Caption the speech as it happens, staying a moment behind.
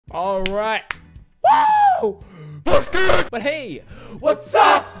All right. Woo! But hey, what's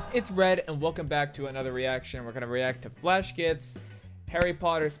up? It's Red, and welcome back to another reaction. We're gonna react to Flashgitz, Harry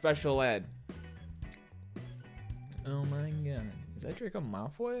Potter Special Ed. Oh my god, is that Draco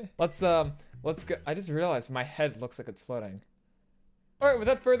Malfoy? Let's go. I just realized my head looks like it's floating. All right,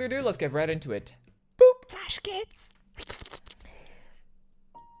 without further ado, let's get right into it. Boop, Flashgitz.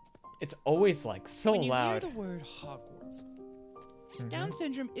 It's always like so when you loud. hear the word Hogwarts, Down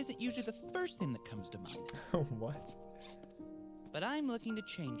syndrome isn't usually the first thing that comes to mind. What? But I'm looking to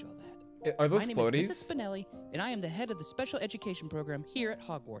change all that. Are those My floaties? name is Mrs. Spinelli, and I am the head of the special education program here at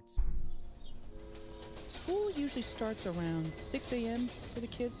Hogwarts. School usually starts around 6 a.m. for the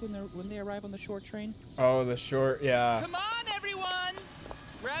kids when they arrive on the short train. Oh, the short, yeah. Come on, everyone!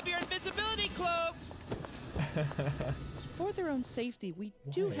 Grab your invisibility cloaks! For their own safety, we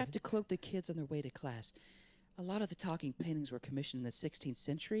do have to cloak the kids on their way to class. A lot of the talking paintings were commissioned in the 16th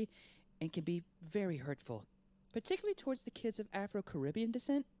century and can be very hurtful, particularly towards the kids of Afro-Caribbean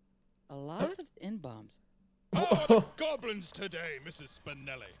descent. A lot of N-bombs. How are the goblins today, Mrs.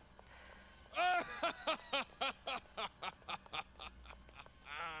 Spinelli?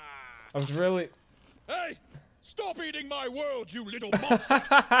 I was really... Hey! Stop eating my world, you little monster!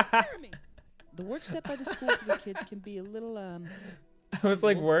 Jeremy! The work set by the school for the kids can be a little, I was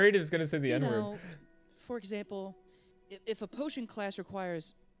like worried it was gonna say the N-word. For example, if a potion class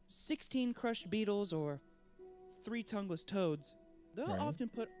requires 16 crushed beetles or 3 tongueless toads, they'll often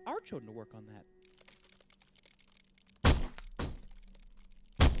put our children to work on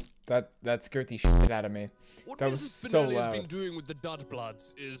that. That scared the shit out of me. What That Mrs. was so Spinelli loud. has been doing with the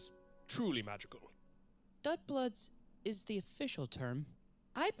Dudbloods is truly magical. Dudbloods is the official term.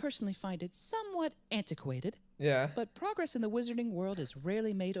 I personally find it somewhat antiquated. Yeah. But progress in the wizarding world is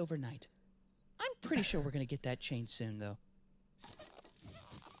rarely made overnight. I'm pretty sure we're gonna get that changed soon, though.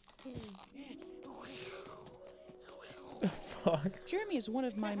 Fuck. Jeremy is one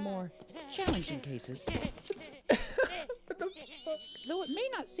of my more challenging cases. What the fuck? Though it may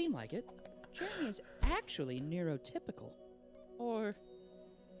not seem like it, Jeremy is actually neurotypical. Or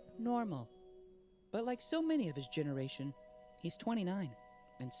normal. But like so many of his generation, he's 29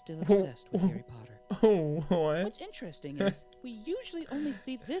 and still obsessed with Harry Potter. Oh, what? What's interesting is we usually only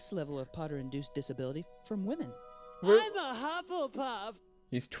see this level of Potter-induced disability from women. I'm a Hufflepuff!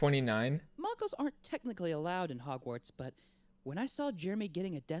 He's 29? Muggles aren't technically allowed in Hogwarts, but when I saw Jeremy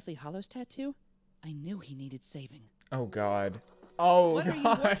getting a Deathly Hallows tattoo, I knew he needed saving. Oh god. Oh What god. are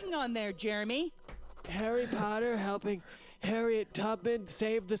you working on there, Jeremy? Harry Potter helping Harriet Tubman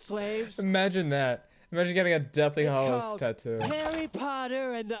save the slaves. Imagine that. Imagine getting a Deathly It's Hallows called tattoo. Harry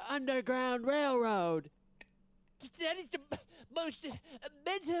Potter and the Underground Railroad. That is the most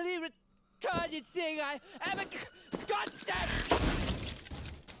mentally retarded thing I ever got that!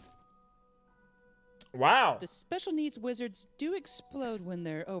 Wow. The special needs wizards do explode when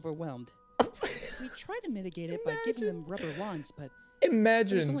they're overwhelmed. We try to mitigate it by giving them rubber wands, but there's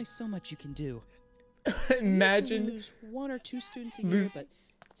Imagine. only so much you can do. Imagine. We lose 1 or 2 students a year, but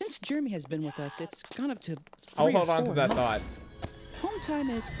since Jeremy has been with us, it's gone up to 3 I'll or hold on to 4 that months. thought. Home time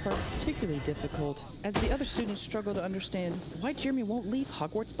is particularly difficult, as the other students struggle to understand why Jeremy won't leave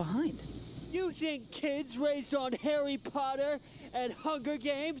Hogwarts behind. You think kids raised on Harry Potter and Hunger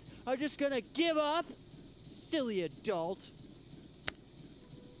Games are just gonna give up? Silly adult.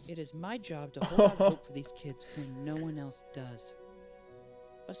 It is my job to hold out hope for these kids when no one else does.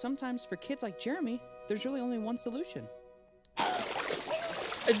 But sometimes for kids like Jeremy, there's really only one solution.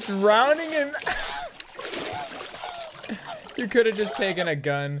 Drowning him. You could have just taken a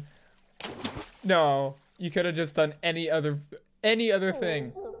gun. No, you could have just done any other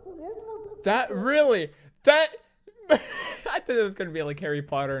thing. That really, I thought it was gonna be like Harry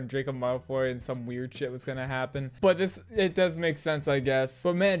Potter and Draco Malfoy and some weird shit was gonna happen. But it does make sense, I guess.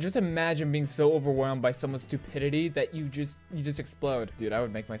 But man, just imagine being so overwhelmed by someone's stupidity that you just explode. Dude, I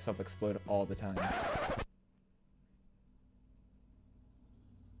would make myself explode all the time.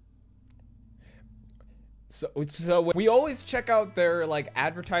 So we always check out their like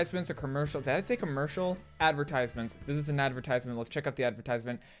advertisements or commercials. Did I say commercial? Advertisements. This is an advertisement. Let's check out the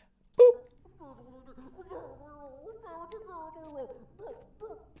advertisement. Boop.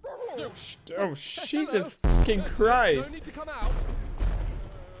 Oh, Jesus fucking Christ. No need to come out.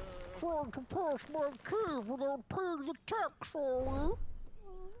 Trying to pass my keys without paying the tax, are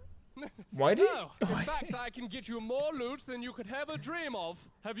we? Why do you? No, in fact, I can get you more loot than you could ever dream of.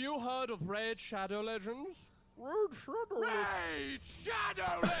 Have you heard of Red Shadow Legends? Raid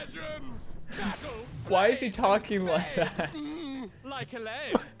Shadow Legends! Battle Why is he talking like that? Like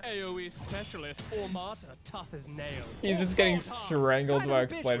Elaine, AoE specialist or martyr, tough as nails. He's just getting strangled Kind of while a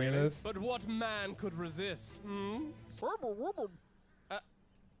bitch, explaining really. this. But what man could resist? I'm a woman.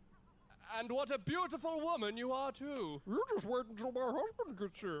 And what a beautiful woman you are too. You just wait until my husband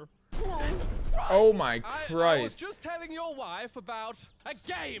gets here. Oh my I was Christ. just telling your wife about a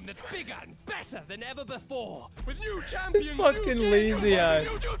game that's bigger and better than ever before. With new champions, fucking new gear, lazy new eye.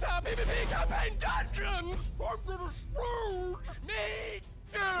 buffs, new Utah PvP campaign dungeons. I'm gonna splurge. Me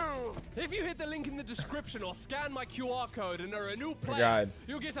too. If you hit the link in the description or scan my QR code and are a new player, God.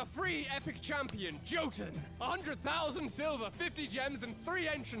 you'll get a free epic champion, Jotun. 100,000 silver, 50 gems, and 3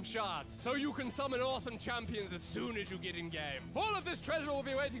 ancient shards. So you can summon awesome champions as soon as you get in game. All of this treasure will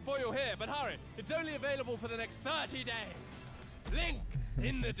be waiting for you here, but hurry, it's only available for the next 30 days. Link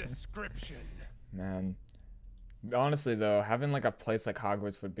in the description. Man. Honestly though, having like a place like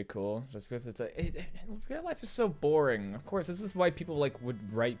Hogwarts would be cool. Just because it's like, real life is so boring. Of course, this is why people like would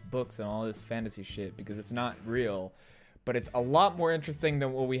write books and all this fantasy shit, because it's not real. But it's a lot more interesting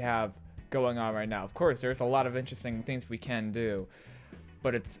than what we have going on right now. Of course, there's a lot of interesting things we can do.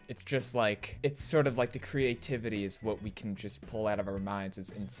 But it's just like, it's sort of like the creativity is what we can just pull out of our minds. It's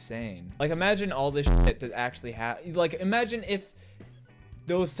insane. Like imagine all this shit that actually like imagine if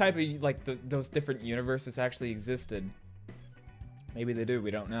those type of, like, those different universes actually existed. Maybe they do,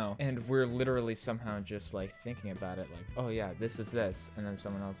 we don't know. And we're literally somehow just, like, thinking about it, like, oh yeah, this is this, and then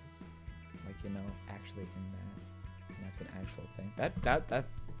someone else is, like, you know, actually in that. And that's an actual thing. That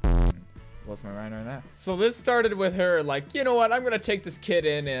blows my mind right now. So this started with her, like, you know what, I'm gonna take this kid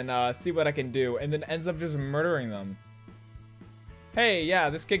in and see what I can do, and then ends up just murdering them. Hey, yeah,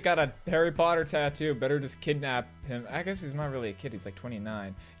 this kid got a Harry Potter tattoo. Better just kidnap him. I guess he's not really a kid. He's like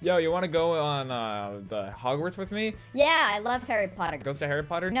 29. Yo, you want to go on the Hogwarts with me? Yeah, I love Harry Potter. Goes to Harry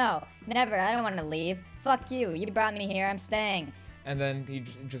Potter? No, never. I don't want to leave. Fuck you. You brought me here. I'm staying. And then he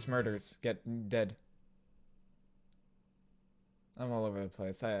just murders. Get dead. I'm all over the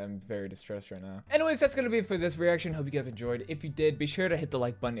place. I am very distressed right now. Anyways, that's gonna be it for this reaction. Hope you guys enjoyed. If you did, be sure to hit the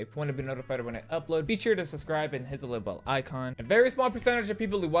like button. If you want to be notified when I upload, be sure to subscribe and hit the little bell icon. A very small percentage of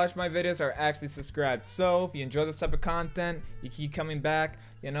people who watch my videos are actually subscribed. So if you enjoy this type of content, you keep coming back,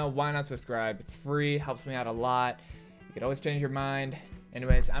 you know, why not subscribe? It's free, helps me out a lot. You can always change your mind.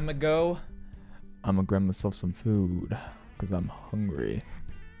 Anyways, I'm gonna grab myself some food because I'm hungry.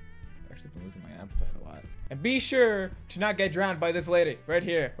 I've actually been losing my appetite a lot. And be sure to not get drowned by this lady right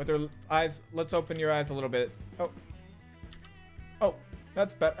here with her eyes. Let's open your eyes a little bit. Oh,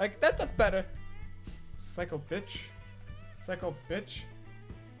 that's better. That's better. Psycho bitch. Psycho bitch.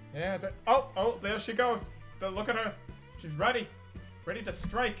 Yeah. Oh, there she goes. Look at her. She's ready to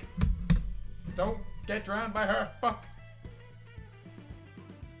strike. Don't get drowned by her. Fuck.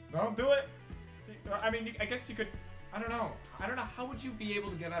 Don't do it. I mean, I guess you could. I don't know. How would you be able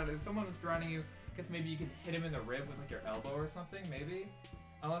to get out of it? If someone was drowning you, I guess maybe you could hit him in the rib with like your elbow or something, maybe?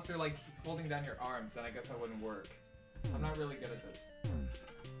 Unless they're like holding down your arms, then I guess that wouldn't work. I'm not really good at this.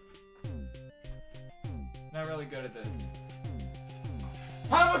 Not really good at this.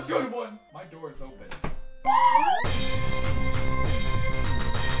 Have a good one! My door is open.